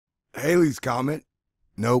Halley's comet?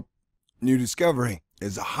 Nope. New discovery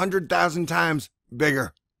is 100,000 times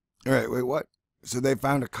bigger. Alright, wait, what? So they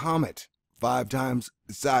found a comet 5 times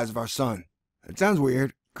the size of our sun. It sounds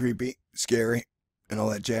weird, creepy, scary, and all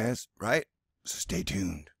that jazz, right? So stay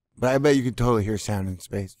tuned. But I bet you can totally hear sound in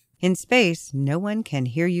space. In space, no one can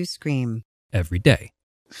hear you scream. Every day.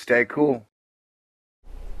 Stay cool.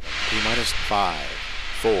 T-minus 5,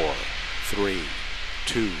 4, 3,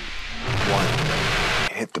 2, 1.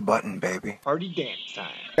 Hit the button, baby. Party dance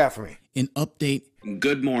time. Yeah, for me. An update.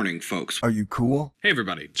 Good morning, folks. Are you cool? Hey,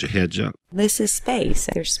 everybody. Get your heads up. This is space.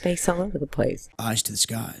 There's space all over the place. Eyes to the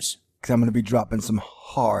skies. Because I'm going to be dropping some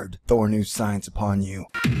hard Thor News science upon you.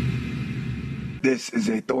 This is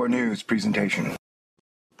a Thor News presentation.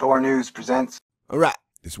 Thor News presents... Alright,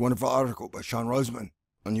 this wonderful article by Sean Roseman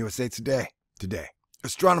on USA Today. Today,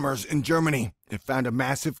 astronomers in Germany have found a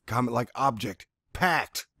massive comet-like object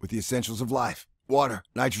packed with the essentials of life. Water,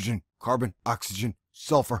 nitrogen, carbon, oxygen,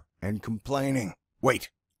 sulfur, and complaining. Wait,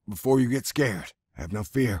 before you get scared, have no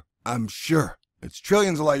fear. I'm sure it's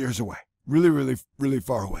trillions of light years away. Really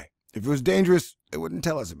far away. If it was dangerous, it wouldn't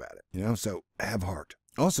tell us about it, so have heart.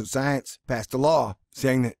 Also, science passed a law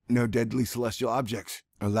saying that no deadly celestial objects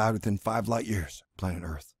are allowed within 5 light years of planet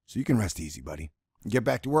Earth. So you can rest easy, buddy. Get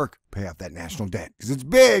back to work, pay off that national debt. Because it's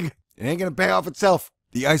big, it ain't gonna pay off itself.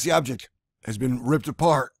 The icy object has been ripped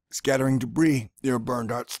apart, scattering debris near a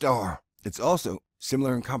burned-out star. It's also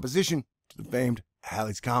similar in composition to the famed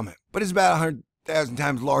Halley's Comet, but it's about 100,000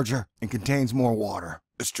 times larger and contains more water.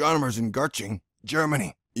 Astronomers in Garching,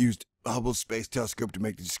 Germany, used the Hubble Space Telescope to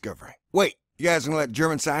make the discovery. Wait, you guys gonna let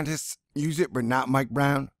German scientists use it, but not Mike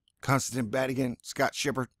Brown, Konstantin Battigan, Scott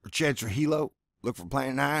Shepard, or Chad Trujillo look for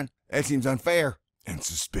Planet 9? That seems unfair and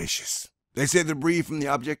suspicious. They say the debris from the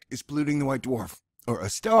object is polluting the white dwarf, or a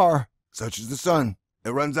star, such as the sun,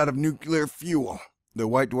 that runs out of nuclear fuel. The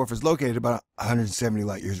white dwarf is located about 170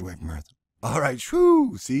 light years away from Earth. Alright,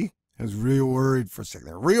 whew, see? I was real worried for a second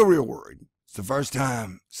there. Real worried. It's the first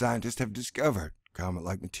time scientists have discovered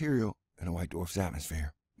comet-like material in a white dwarf's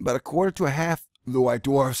atmosphere. About a quarter to a half of the white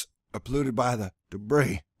dwarfs are polluted by the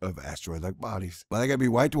debris of asteroid-like bodies. Well, they gotta be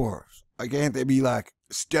white dwarfs. Why can't they be like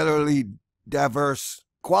stellarly diverse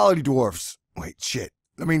quality dwarfs? Wait, shit.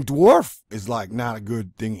 I mean, dwarf is like not a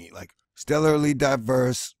good thingy. Like stellarly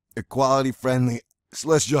diverse, equality-friendly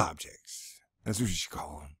celestial objects. That's what you should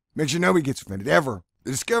call them. Make sure nobody gets offended, ever.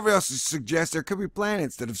 The discovery also suggests there could be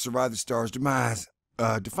planets that have survived the star's demise.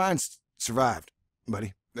 Survived,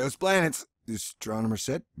 buddy. Those planets, the astronomer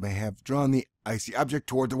said, may have drawn the icy object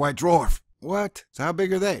toward the white dwarf. What? So how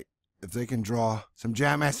big are they? If they can draw some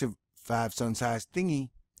giant massive 5 sun-sized thingy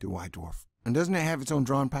to a white dwarf. And doesn't it have its own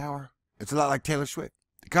drawing power? It's a lot like Taylor Swift.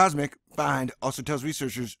 The cosmic find also tells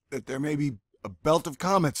researchers that there may be a belt of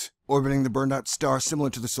comets orbiting the burned-out star similar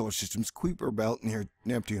to the solar system's Kuiper belt near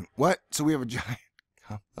Neptune. What? So we have a giant...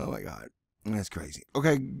 Oh my god. That's crazy.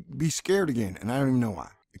 Okay, be scared again, and I don't even know why.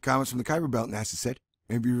 The comets from the Kuiper belt, NASA said,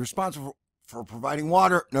 may be responsible for providing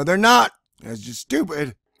water. No, they're not! That's just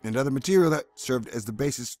stupid. And other material that served as the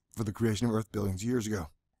basis for the creation of Earth billions of years ago.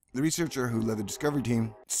 The researcher who led the discovery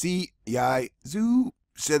team, C.I. Zhu,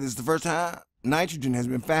 said this is the first time nitrogen has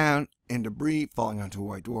been found in debris falling onto a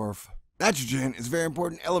white dwarf. Nitrogen is a very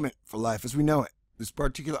important element for life as we know it. This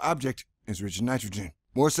particular object is rich in nitrogen,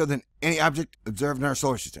 more so than any object observed in our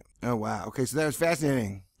solar system. Oh wow, okay, so that was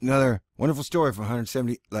fascinating. Another wonderful story from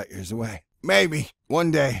 170 light years away. Maybe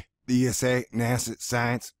one day the ESA, NASA,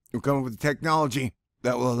 science will come up with technology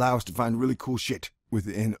that will allow us to find really cool shit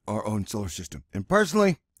within our own solar system. And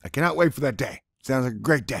personally, I cannot wait for that day. Sounds like a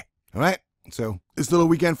great day. Alright? So, this little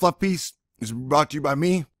weekend fluff piece is brought to you by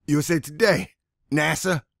me, USA Today,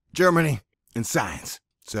 NASA, Germany, and science.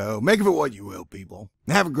 So, make of it what you will, people.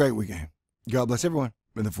 And have a great weekend. God bless everyone.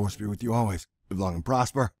 May the force be with you always. Live long and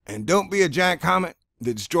prosper. And don't be a giant comet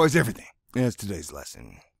that destroys everything. That's today's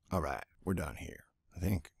lesson. Alright, we're done here. I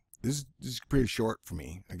think. This is pretty short for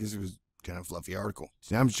me. I guess it was kind of a fluffy article.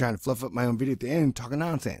 So now I'm just trying to fluff up my own video at the end talking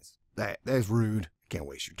nonsense. That is rude. Can't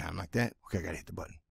waste your time like that. Okay, I gotta hit the button.